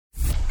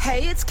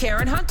Hey, it's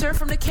Karen Hunter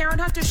from The Karen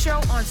Hunter Show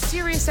on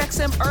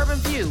SiriusXM Urban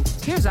View.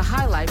 Here's a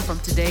highlight from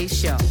today's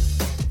show.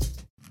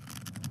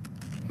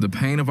 The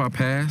pain of our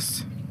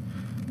past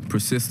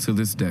persists to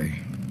this day.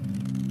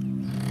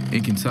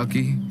 In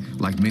Kentucky,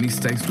 like many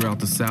states throughout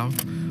the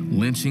South,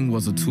 lynching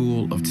was a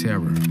tool of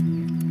terror.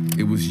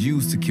 It was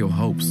used to kill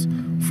hopes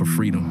for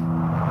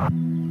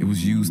freedom. It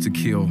was used to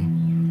kill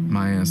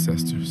my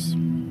ancestors.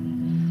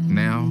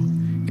 Now,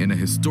 in a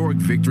historic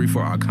victory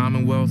for our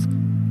Commonwealth,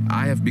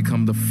 I have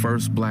become the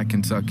first Black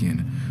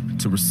Kentuckian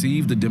to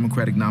receive the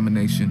Democratic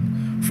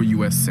nomination for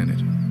U.S.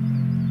 Senate.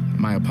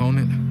 My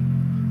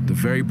opponent, the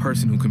very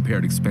person who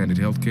compared expanded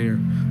health care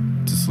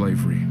to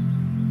slavery.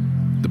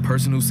 The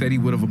person who said he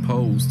would have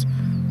opposed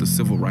the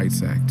Civil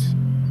Rights Act.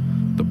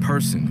 The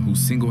person who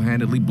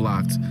single-handedly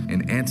blocked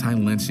an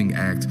anti-lynching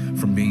act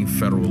from being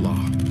federal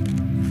law.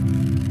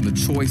 The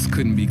choice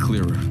couldn't be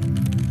clearer.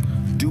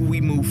 Do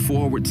we move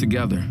forward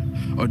together?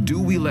 Or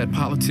do we let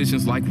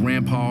politicians like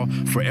Rand Paul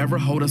forever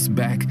hold us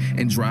back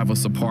and drive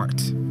us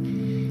apart?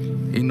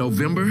 In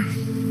November,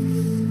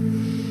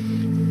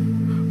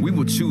 we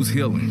will choose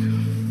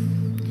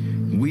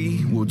healing.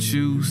 We will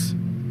choose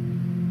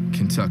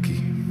Kentucky.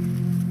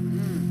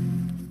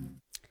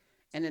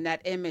 And in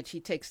that image,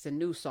 he takes the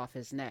noose off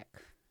his neck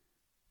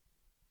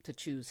to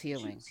choose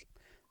healing.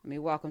 Let me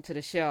welcome to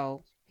the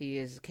show. He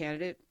is a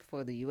candidate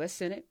for the U.S.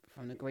 Senate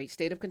from the great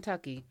state of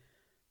Kentucky,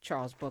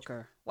 Charles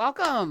Booker.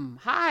 Welcome.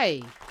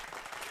 Hi.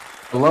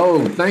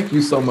 Hello. Thank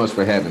you so much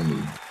for having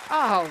me.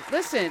 Oh,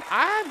 listen,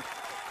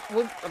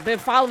 I've been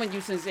following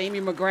you since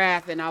Amy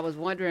McGrath, and I was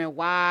wondering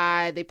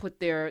why they put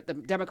the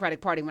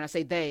Democratic Party, when I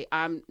say they,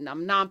 I'm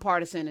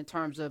nonpartisan in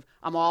terms of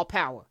I'm all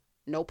power.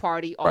 No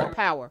party, all Right.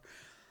 power.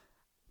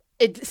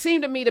 It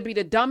seemed to me to be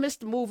the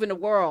dumbest move in the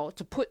world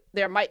to put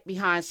their might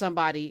behind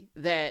somebody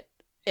that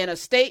in a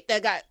state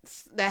that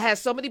has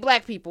so many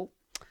Black people,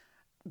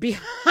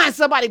 behind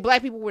somebody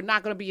Black people were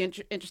not going to be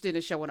interested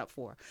in showing up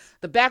for.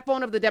 The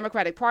backbone of the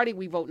Democratic Party,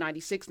 we vote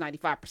 96,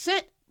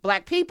 95%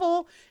 Black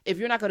people. If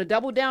you're not going to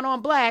double down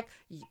on Black,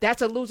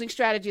 that's a losing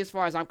strategy as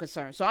far as I'm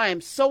concerned. So I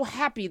am so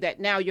happy that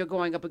now you're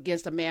going up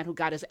against a man who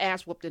got his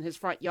ass whooped in his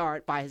front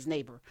yard by his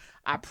neighbor.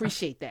 I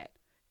appreciate that.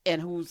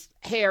 And whose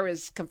hair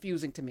is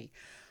confusing to me.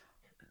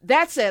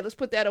 That said, let's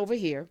put that over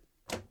here.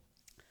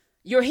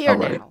 You're here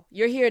right. now.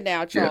 You're here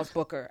now, Charles Yes.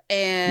 Booker.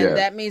 And Yeah.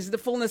 that means the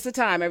fullness of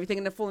time, everything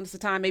in the fullness of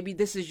time. Maybe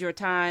this is your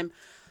time.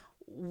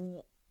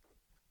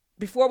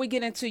 Before we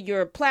get into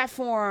your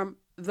platform,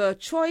 the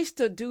choice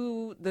to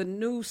do the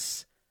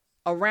noose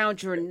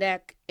around your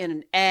neck in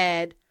an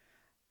ad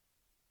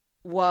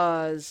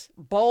was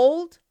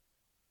bold,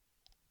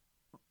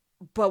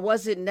 but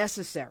was it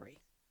necessary?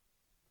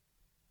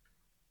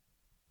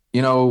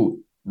 You know,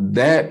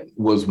 that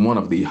was one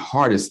of the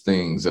hardest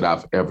things that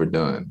I've ever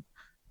done.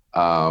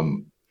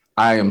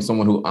 I am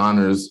someone who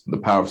honors the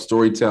power of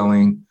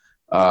storytelling,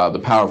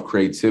 the power of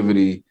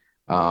creativity.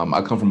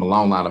 I come from a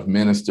long line of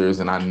ministers,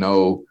 and I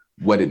know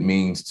what it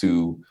means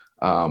to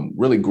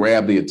really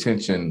grab the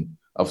attention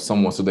of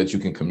someone so that you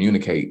can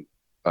communicate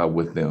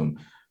with them.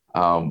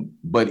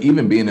 But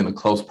even being in a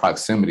close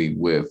proximity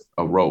with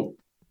a rope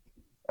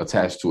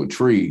attached to a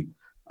tree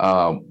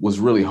was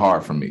really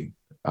hard for me.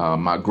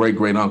 My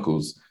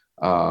great-great-uncles,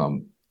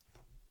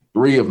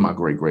 3 of my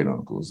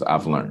great-great-uncles,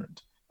 I've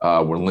learned,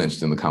 were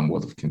lynched in the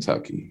Commonwealth of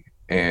Kentucky.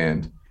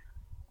 And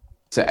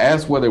to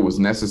ask whether it was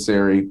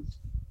necessary,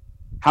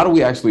 how do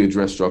we actually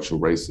address structural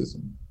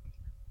racism?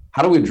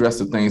 How do we address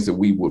the things that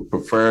we would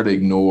prefer to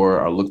ignore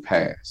or look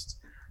past?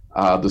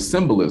 The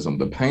symbolism,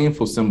 the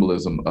painful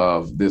symbolism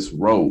of this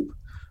rope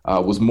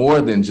was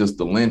more than just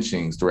the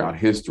lynchings throughout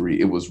history.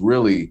 It was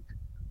really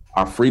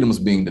our freedoms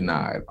being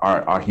denied,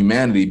 our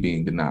humanity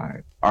being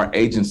denied, our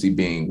agency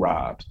being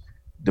robbed,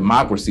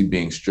 democracy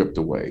being stripped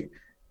away.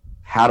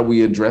 How do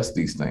we address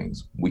these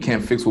things? We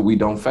can't fix what we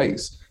don't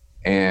face.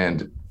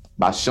 And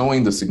by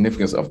showing the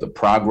significance of the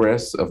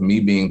progress of me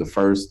being the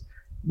first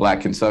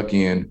Black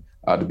Kentuckian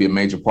to be a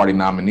major party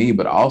nominee,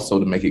 but also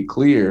to make it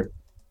clear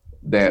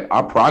that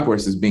our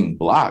progress is being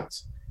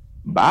blocked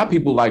by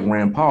people like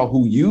Rand Paul,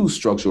 who use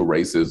structural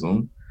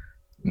racism,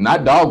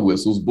 not dog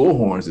whistles,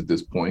 bullhorns at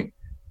this point,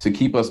 to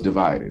keep us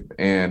divided.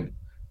 And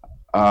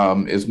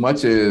as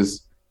much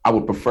as I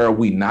would prefer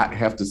we not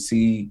have to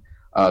see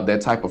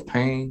that type of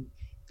pain,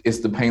 it's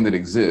the pain that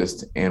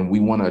exists, and we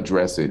want to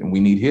address it, and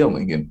we need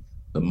healing. And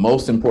the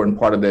most important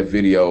part of that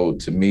video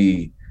to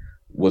me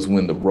was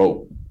when the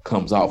rope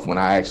comes off, when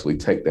I actually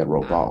take that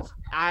rope off.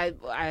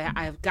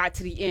 I've got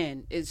to the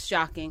end. It's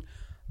shocking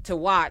to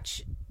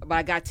watch, but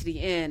I got to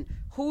the end.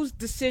 Whose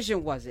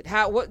decision was it?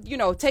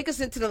 Take us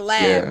into the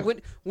lab. Yeah.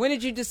 When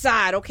did you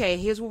decide, okay,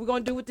 here's what we're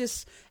going to do with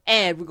this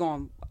ad. We're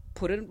going to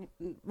put a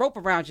rope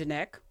around your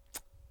neck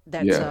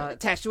that's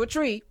attached to a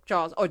tree,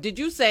 Charles. Or did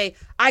you say,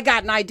 I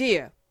got an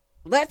idea.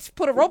 Let's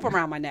put a rope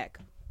around my neck.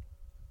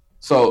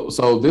 So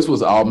this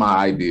was all my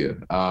idea.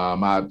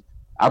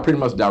 I pretty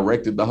much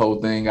directed the whole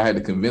thing. I had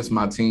to convince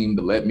my team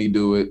to let me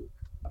do it.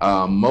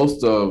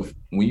 Most of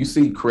when you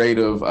see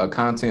creative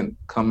content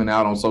coming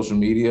out on social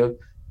media,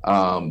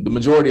 The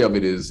majority of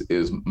it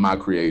is my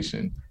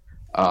creation.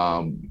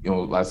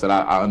 Like I said,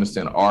 I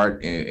understand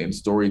art and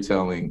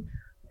storytelling,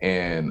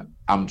 and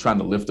I'm trying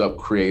to lift up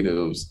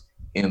creatives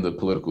in the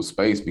political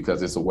space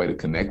because it's a way to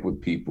connect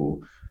with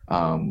people.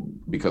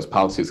 Because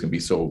politics can be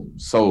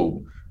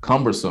so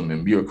cumbersome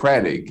and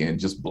bureaucratic and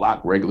just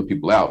block regular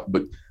people out.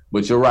 But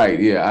you're right.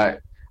 Yeah,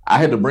 I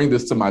had to bring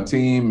this to my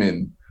team,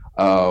 and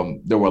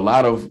there were a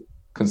lot of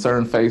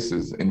concerned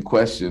faces and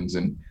questions.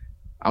 And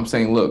I'm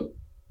saying, look,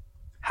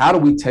 how do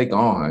we take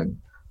on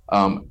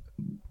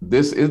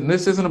this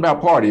isn't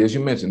about party, as you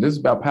mentioned. This is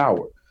about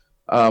power.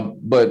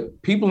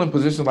 But people in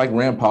positions like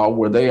Rand Paul,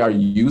 where they are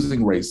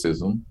using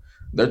racism,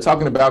 they're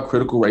talking about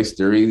critical race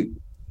theory,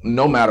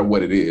 no matter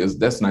what it is.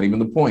 That's not even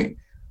the point.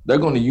 They're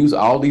going to use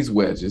all these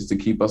wedges to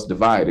keep us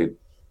divided.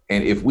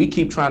 And if we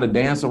keep trying to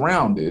dance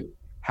around it,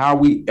 how are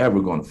we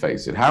ever going to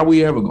face it? How are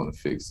we ever going to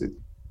fix it?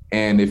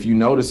 And if you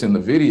notice in the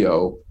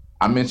video,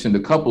 I mentioned a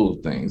couple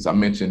of things. I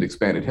mentioned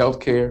expanded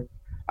healthcare.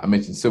 I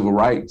mentioned civil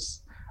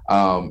rights.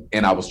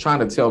 And I was trying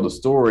to tell the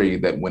story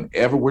that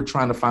whenever we're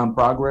trying to find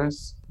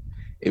progress,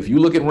 if you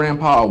look at Rand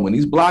Paul, when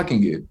he's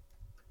blocking it,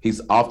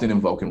 he's often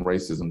invoking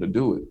racism to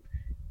do it.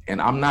 And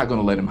I'm not going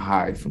to let him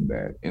hide from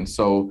that. And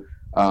so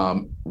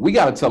we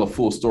got to tell a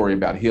full story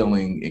about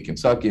healing in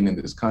Kentucky and in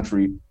this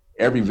country.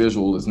 Every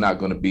visual is not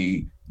going to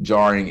be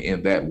jarring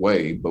in that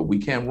way, but we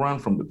can't run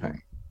from the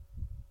pain.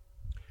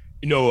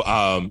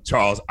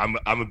 Charles, I'm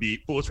gonna be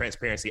full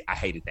transparency. I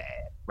hated the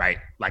ad, right?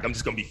 Like, I'm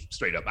just gonna be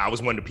straight up. I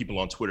was one of the people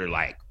on Twitter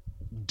like,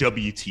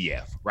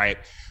 WTF, right?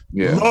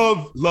 Yeah.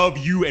 Love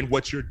you and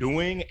what you're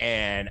doing.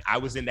 And I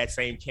was in that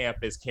same camp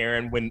as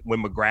Karen when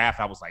McGrath.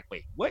 I was like,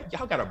 wait, what?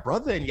 Y'all got a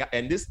brother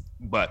and this?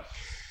 But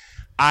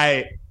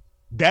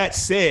that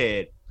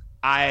said,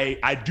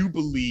 I do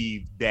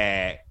believe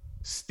that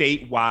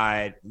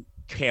statewide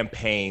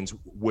campaigns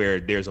where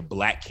there's a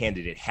Black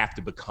candidate have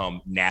to become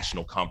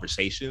national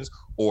conversations,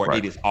 or right.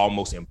 It is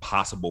almost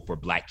impossible for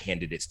Black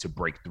candidates to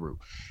break through.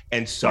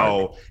 And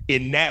so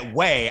in that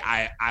way,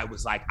 I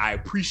was like, I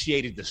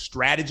appreciated the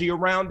strategy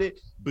around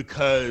it,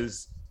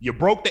 because you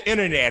broke the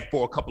internet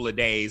for a couple of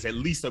days, at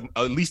least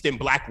in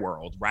Black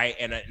world, right?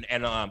 And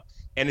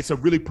it's a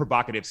really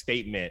provocative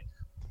statement.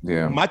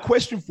 Yeah. My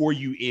question for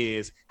you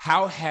is,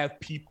 how have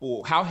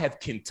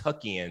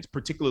Kentuckians,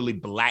 particularly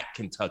Black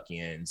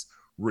Kentuckians,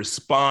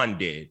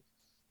 responded?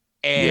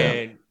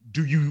 And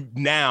do you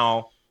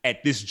now,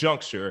 at this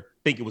juncture,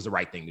 think it was the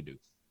right thing to do?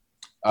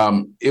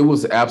 It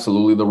was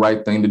absolutely the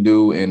right thing to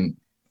do. And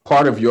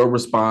part of your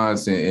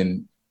response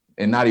and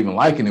not even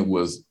liking it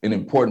was an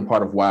important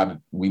part of why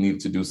we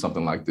needed to do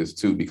something like this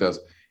too, because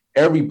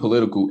every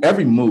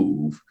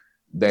move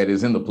that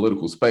is in the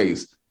political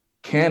space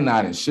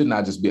cannot and should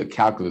not just be a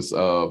calculus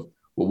of,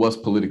 well, what's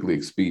politically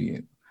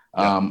expedient.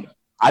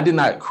 I did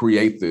not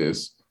create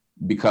this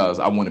because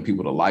I wanted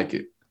people to like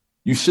it.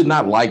 You should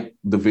not like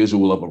the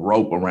visual of a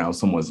rope around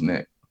someone's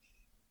neck.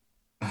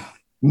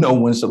 No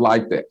one should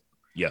like that.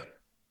 Yeah.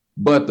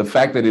 But the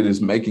fact that it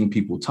is making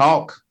people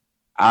talk,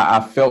 I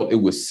felt it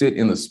would sit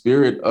in the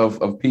spirit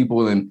of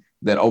people, and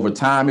that over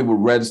time it would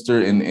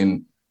register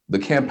in the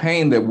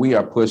campaign that we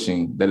are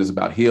pushing, that is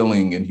about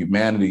healing and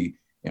humanity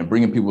and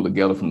bringing people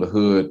together from the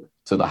hood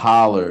to the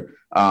holler.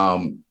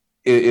 It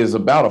is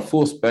about a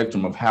full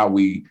spectrum of how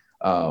we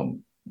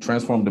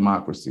transform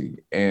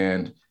democracy.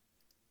 And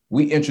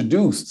we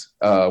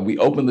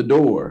opened the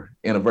door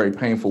in a very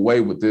painful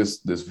way with this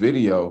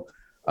video.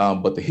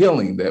 But the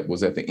healing that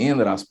was at the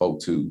end that I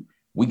spoke to,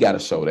 we got to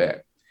show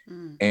that.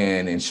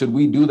 And should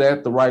we do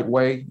that the right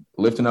way,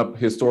 lifting up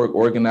historic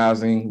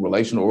organizing,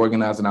 relational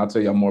organizing? I'll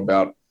tell you more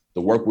about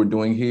the work we're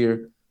doing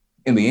here.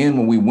 In the end,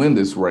 when we win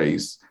this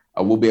race,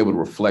 we'll be able to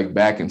reflect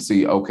back and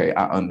see, okay,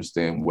 I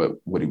understand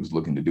what he was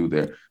looking to do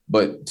there.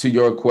 But to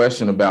your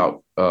question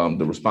about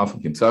the response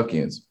from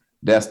Kentuckians,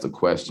 that's the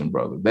question,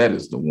 brother. That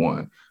is the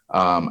one.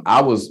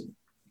 I was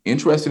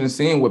interested in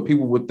seeing what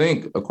people would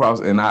think across.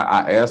 And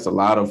I asked a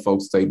lot of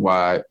folks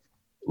statewide,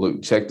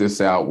 look, check this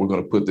out. We're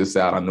going to put this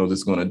out. I know this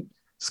is going to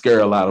scare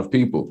a lot of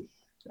people.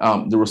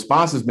 The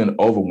response has been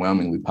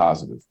overwhelmingly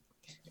positive.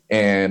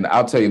 And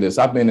I'll tell you this,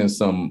 I've been in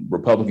some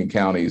Republican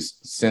counties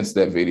since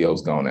that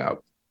video's gone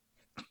out,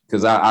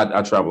 because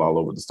I travel all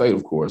over the state,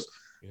 of course.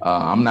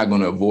 I'm not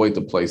going to avoid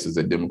the places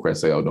that Democrats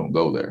say, oh, don't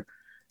go there.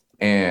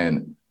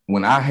 And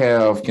when I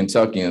have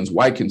Kentuckians,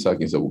 white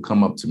Kentuckians, that will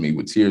come up to me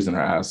with tears in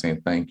their eyes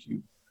saying, thank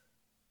you.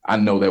 I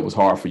know that was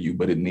hard for you,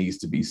 but it needs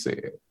to be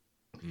said.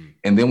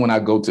 And then when I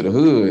go to the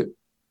hood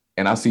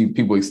and I see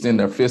people extend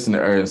their fists in the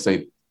air and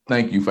say,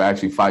 thank you for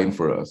actually fighting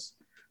for us,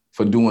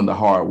 for doing the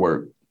hard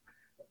work,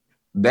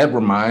 that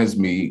reminds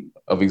me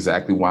of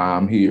exactly why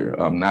I'm here.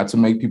 Not to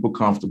make people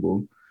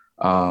comfortable,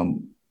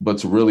 but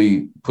to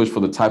really push for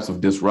the types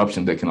of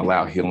disruption that can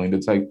allow healing to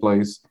take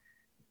place.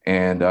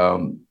 And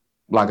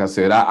like I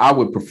said, I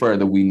would prefer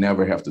that we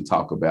never have to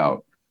talk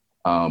about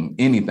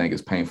anything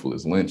as painful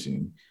as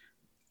lynching.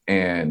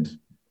 And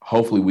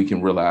hopefully we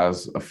can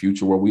realize a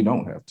future where we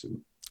don't have to.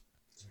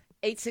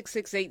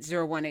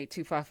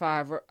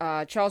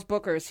 866-801-8255. Charles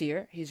Booker is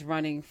here. He's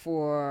running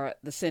for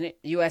the Senate,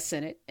 U.S.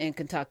 Senate in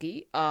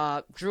Kentucky.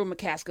 Drew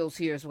McCaskill's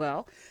here as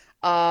well.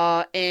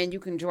 And you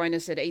can join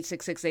us at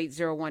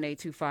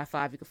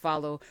 866-801-8255. You can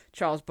follow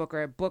Charles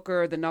Booker at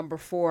Booker, the number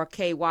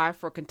 4KY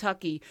for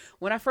Kentucky.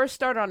 When I first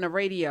started on the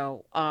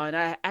radio, and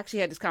I actually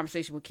had this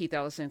conversation with Keith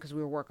Ellison because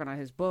we were working on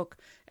his book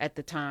at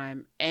the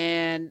time,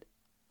 and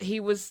we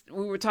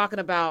were talking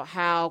about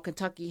how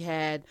Kentucky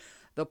had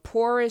the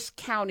poorest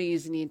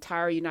counties in the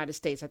entire United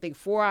States. I think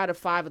 4 out of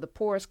 5 of the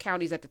poorest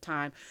counties at the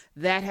time.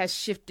 That has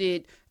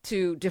shifted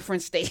to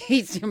different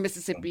states,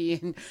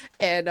 Mississippi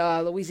and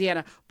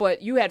Louisiana.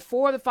 But you had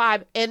 4 of the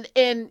 5,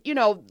 and you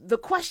know, the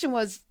question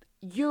was,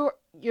 you're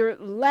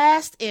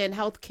last in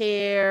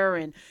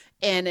healthcare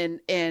and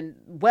in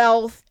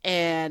wealth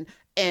and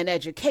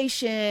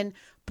education.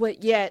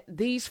 But yet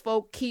these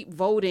folk keep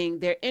voting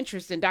their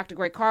interest. And Dr.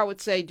 Greg Carr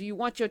would say, do you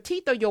want your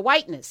teeth or your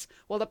whiteness?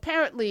 Well,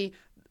 apparently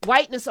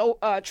whiteness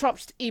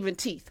trumps even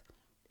teeth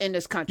in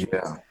this country.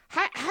 Yeah.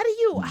 How do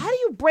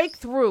you break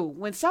through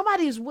when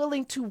somebody is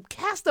willing to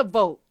cast a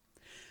vote?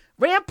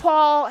 Rand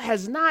Paul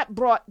has not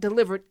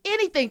delivered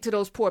anything to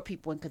those poor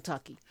people in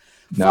Kentucky.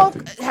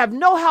 Nothing. Folk have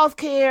no health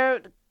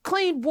care,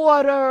 clean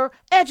water,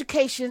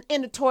 education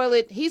in the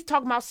toilet. He's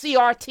talking about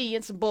CRT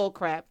and some bull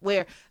crap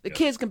where the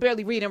kids can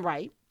barely read and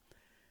write.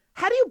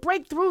 How do you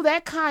break through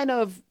that kind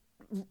of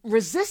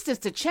resistance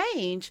to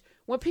change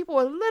when people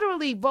are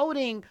literally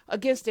voting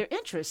against their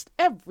interests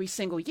every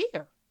single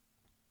year?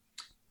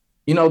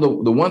 You know,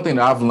 the one thing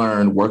that I've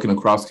learned working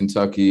across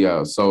Kentucky,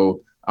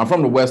 so I'm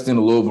from the West End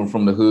of Louisville,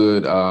 from the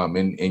hood,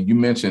 and you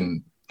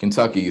mentioned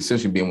Kentucky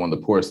essentially being one of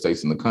the poorest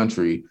states in the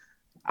country.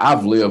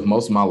 I've lived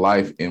most of my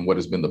life in what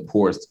has been the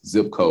poorest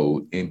zip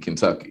code in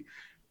Kentucky.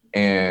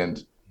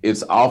 And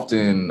it's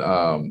often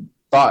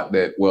thought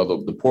that,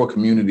 well, the poor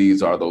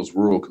communities are those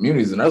rural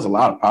communities, and there's a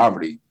lot of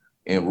poverty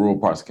in rural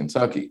parts of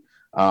Kentucky.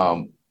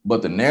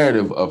 But the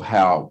narrative of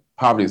how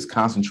poverty is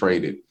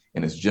concentrated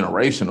and it's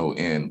generational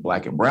in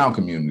Black and brown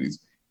communities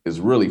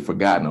is really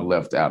forgotten or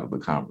left out of the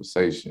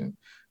conversation.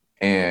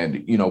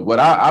 And, you know, what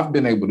I've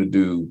been able to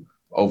do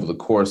over the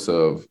course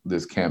of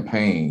this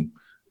campaign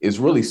is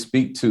really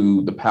speak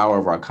to the power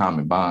of our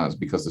common bonds,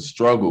 because the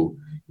struggle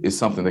is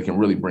something that can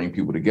really bring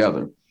people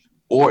together,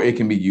 or it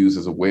can be used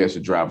as a wedge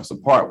to drive us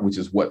apart, which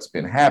is what's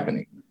been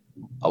happening.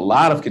 A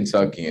lot of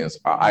Kentuckians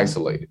are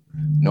isolated.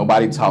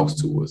 Nobody talks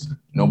to us.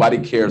 Nobody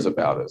cares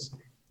about us.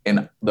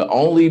 And the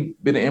only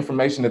bit of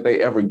information that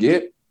they ever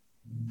get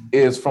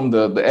is from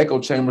the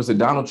echo chambers that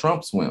Donald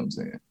Trump swims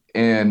in.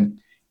 And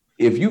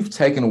if you've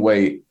taken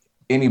away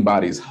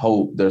anybody's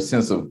hope, their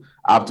sense of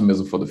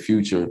optimism for the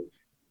future,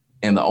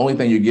 and the only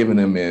thing you're giving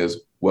them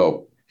is,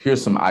 well,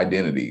 here's some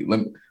identity.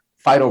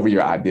 Fight over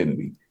your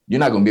identity.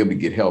 You're not going to be able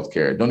to get health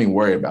care. Don't even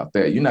worry about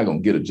that. You're not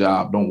going to get a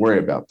job. Don't worry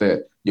about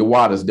that. Your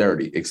water's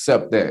dirty.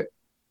 Accept that.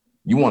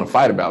 You want to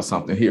fight about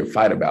something? Here,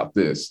 fight about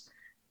this.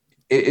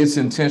 It's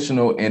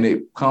intentional, and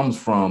it comes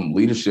from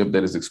leadership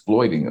that is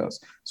exploiting us.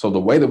 So the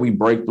way that we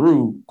break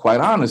through,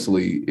 quite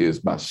honestly, is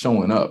by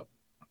showing up.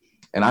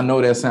 And I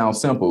know that sounds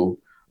simple,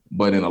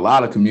 but in a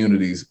lot of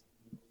communities,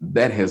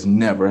 that has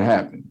never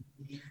happened.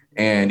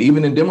 And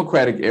even in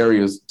Democratic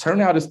areas,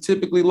 turnout is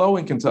typically low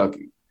in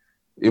Kentucky.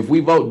 If we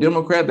vote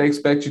Democrat, they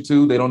expect you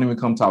to. They don't even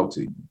come talk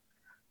to you.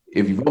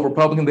 If you vote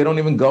Republican, they don't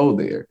even go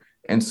there.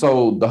 And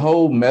so the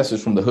whole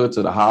message from the hood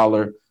to the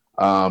holler,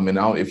 and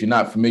if you're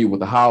not familiar with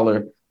the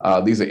holler,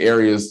 these are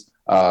areas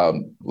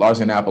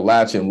largely in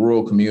Appalachia and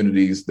rural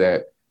communities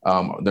that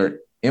they're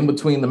in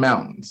between the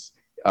mountains.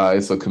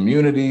 It's a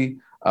community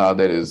that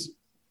is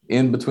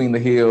in between the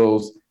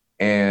hills.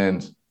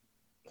 And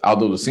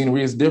although the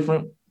scenery is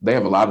different, they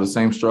have a lot of the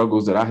same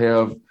struggles that I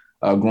have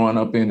growing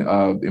up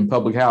in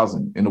public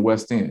housing in the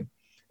West End.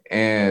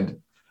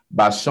 And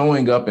by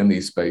showing up in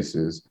these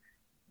spaces,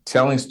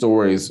 telling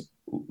stories,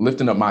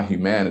 lifting up my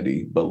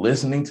humanity, but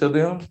listening to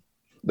them,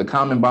 the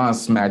common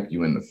bonds smack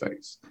you in the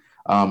face.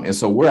 And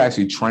so we're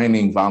actually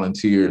training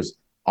volunteers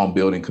on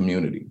building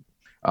community,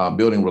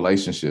 building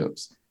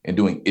relationships, and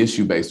doing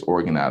issue-based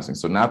organizing.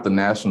 So not the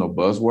national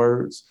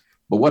buzzwords,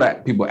 but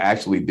what people are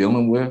actually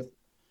dealing with,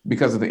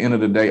 because at the end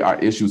of the day, our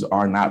issues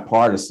are not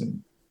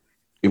partisan.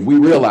 If we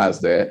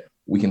realize that,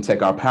 we can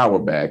take our power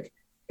back.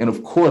 And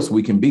of course,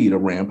 we can beat a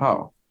Rand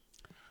Paul.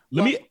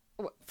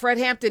 Fred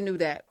Hampton knew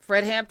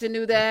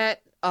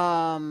that.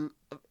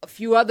 A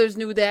few others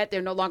knew that.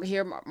 They're no longer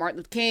here. Martin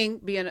Luther King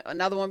being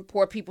another one,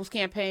 Poor People's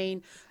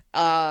Campaign.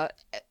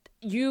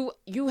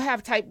 You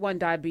have type 1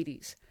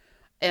 diabetes.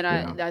 And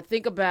I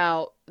think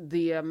about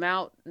the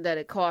amount that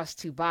it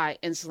costs to buy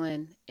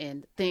insulin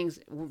and things.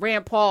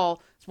 Rand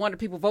Paul is one of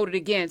the people voted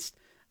against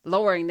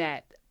lowering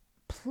that.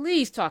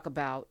 Please talk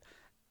about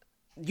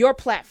your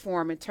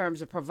platform in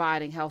terms of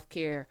providing health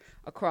care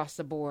across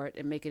the board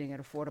and making it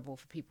affordable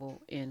for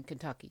people in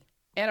Kentucky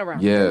and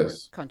around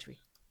the country.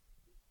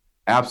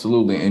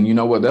 Absolutely. And you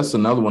know what? That's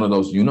another one of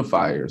those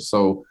unifiers.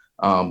 So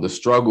the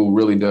struggle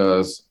really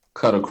does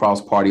cut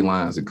across party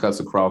lines. It cuts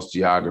across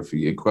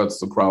geography. It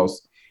cuts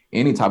across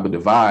any type of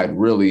divide,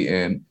 really.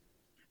 And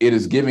it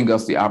is giving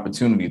us the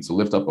opportunity to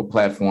lift up a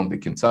platform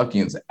that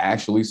Kentuckians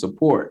actually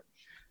support.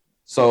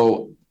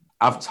 So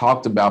I've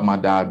talked about my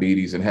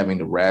diabetes and having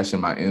to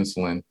ration my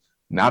insulin,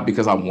 not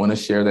because I want to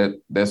share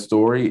that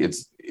story.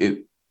 It's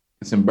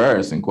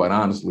embarrassing, quite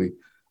honestly.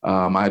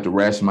 I had to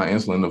ration my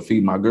insulin to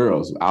feed my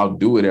girls. I'll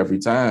do it every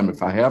time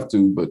if I have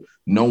to, but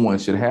no one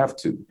should have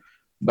to.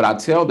 But I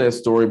tell that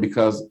story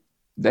because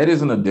that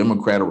isn't a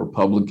Democrat or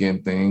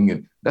Republican thing.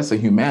 And that's a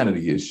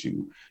humanity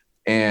issue.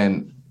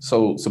 And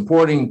so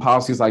supporting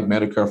policies like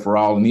Medicare for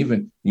All and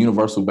even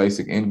universal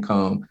basic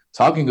income,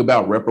 talking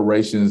about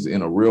reparations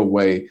in a real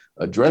way,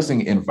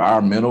 addressing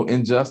environmental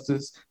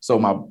injustice. So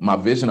my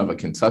vision of a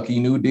Kentucky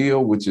New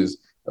Deal, which is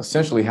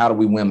essentially how do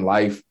we win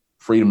life,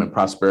 freedom, and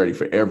prosperity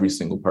for every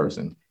single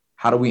person?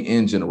 How do we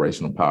end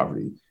generational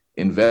poverty?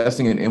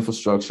 Investing in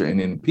infrastructure and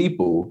in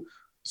people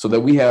so that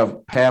we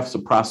have paths to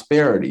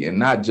prosperity and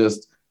not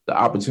just the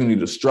opportunity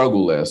to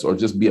struggle less or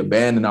just be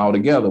abandoned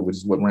altogether, which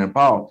is what Rand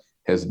Paul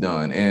has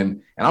done.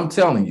 And I'm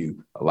telling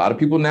you, a lot of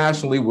people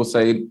nationally will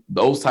say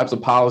those types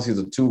of policies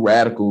are too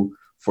radical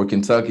for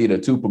Kentucky, they're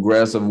too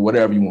progressive,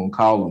 whatever you want to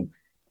call them.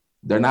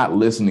 They're not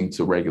listening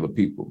to regular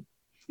people.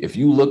 If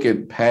you look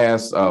at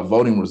past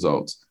voting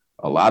results,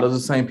 a lot of the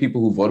same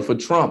people who voted for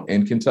Trump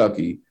in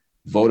Kentucky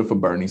voted for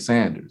Bernie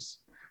Sanders.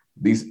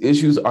 These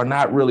issues are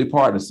not really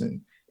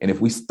partisan. And if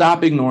we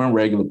stop ignoring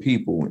regular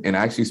people and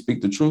actually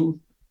speak the truth,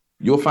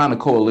 you'll find a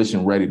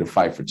coalition ready to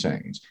fight for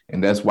change.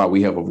 And that's why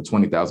we have over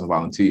 20,000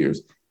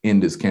 volunteers in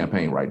this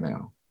campaign right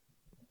now.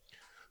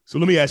 So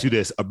let me ask you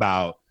this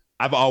about,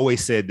 I've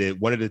always said that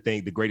one of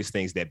the greatest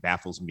things that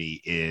baffles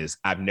me is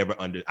I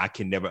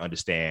can never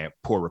understand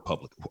poor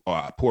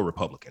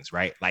Republicans,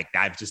 right? Like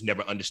I've just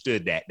never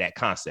understood that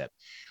concept.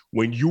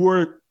 When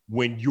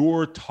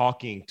you're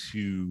talking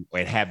to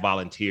and have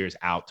volunteers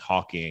out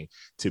talking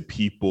to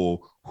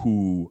people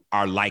who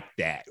are like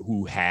that,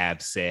 who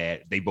have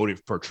said they voted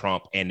for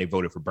Trump and they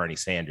voted for Bernie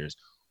Sanders,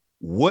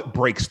 what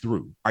breaks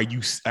through? Are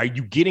you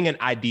getting an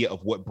idea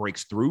of what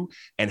breaks through?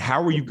 And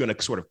how are you going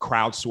to sort of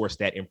crowdsource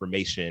that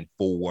information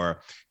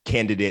for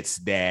candidates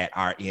that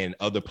are in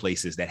other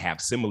places that have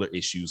similar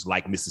issues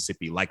like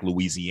Mississippi, like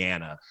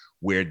Louisiana,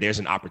 where there's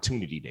an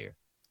opportunity there?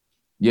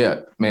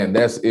 Yeah, man,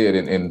 that's it.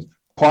 And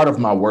part of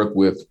my work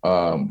with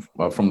From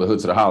the Hood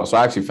to the Holler, so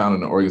I actually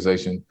founded an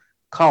organization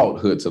called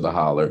Hood to the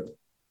Holler.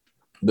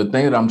 The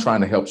thing that I'm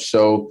trying to help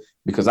show,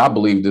 because I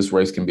believe this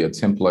race can be a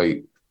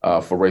template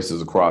for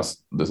races across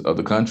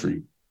the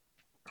country,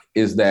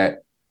 is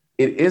that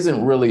it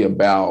isn't really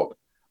about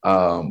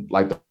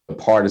like the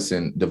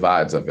partisan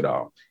divides of it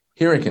all.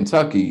 Here in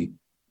Kentucky,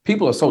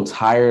 people are so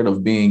tired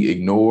of being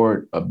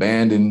ignored,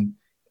 abandoned,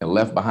 and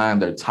left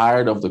behind. They're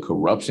tired of the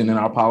corruption in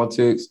our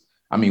politics.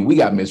 I mean, we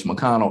got Mitch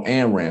McConnell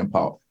and Rand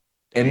Paul,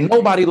 and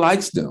nobody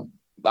likes them.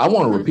 I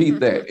want to repeat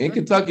that. In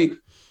Kentucky,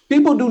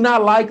 people do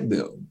not like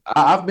them.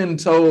 I've been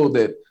told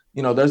that,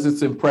 there's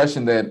this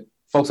impression that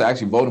folks are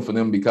actually voting for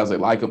them because they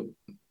like them.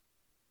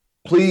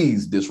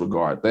 Please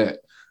disregard that.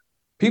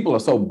 People are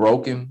so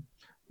broken.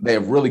 They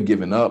have really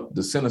given up.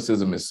 The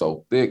cynicism is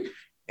so thick.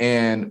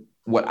 And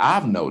what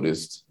I've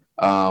noticed,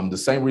 the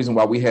same reason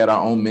why we had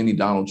our own mini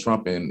Donald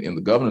Trump in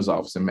the governor's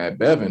office and Matt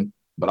Bevin,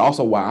 but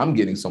also why I'm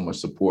getting so much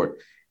support,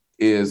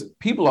 is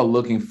people are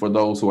looking for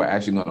those who are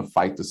actually going to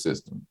fight the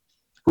system.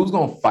 Who's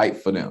going to fight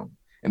for them?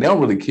 And they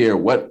don't really care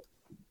what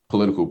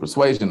political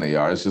persuasion they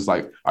are. It's just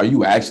like, are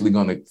you actually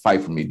going to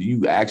fight for me? Do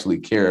you actually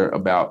care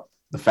about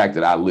the fact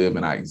that I live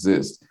and I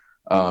exist?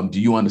 Do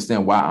you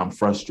understand why I'm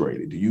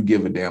frustrated? Do you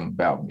give a damn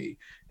about me?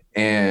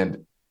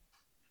 And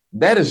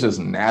that is just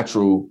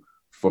natural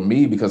for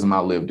me because of my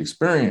lived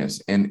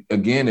experience. And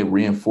again, it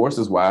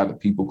reinforces why the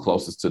people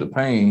closest to the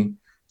pain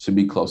should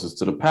be closest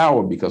to the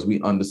power, because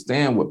we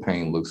understand what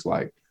pain looks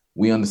like.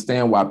 We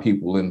understand why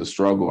people in the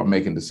struggle are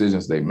making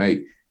decisions they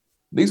make.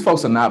 These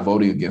folks are not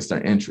voting against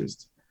their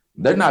interests.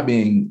 They're not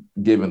being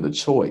given the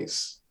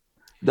choice.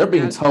 They're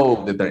being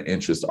told that their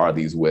interests are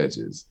these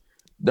wedges.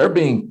 They're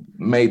being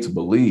made to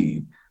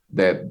believe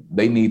that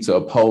they need to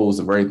oppose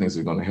the very things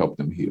that are going to help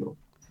them heal.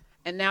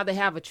 And now they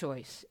have a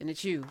choice, and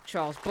it's you,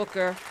 Charles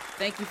Booker.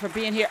 Thank you for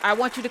being here. I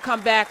want you to come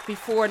back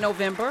before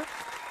November,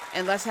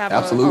 and let's have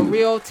a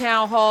real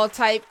town hall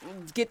type,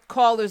 get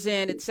callers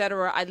in,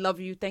 etc. I love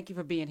you. Thank you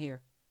for being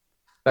here.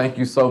 Thank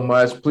you so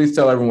much. Please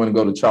tell everyone to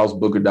go to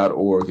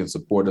charlesbooker.org and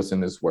support us in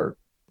this work.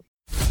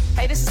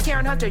 Hey, this is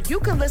Karen Hunter. You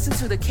can listen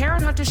to The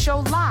Karen Hunter Show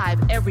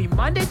live every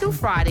Monday through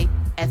Friday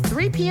at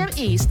 3 p.m.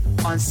 East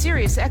on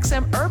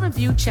SiriusXM Urban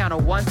View Channel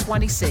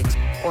 126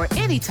 or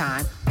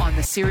anytime on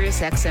the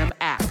SiriusXM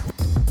app.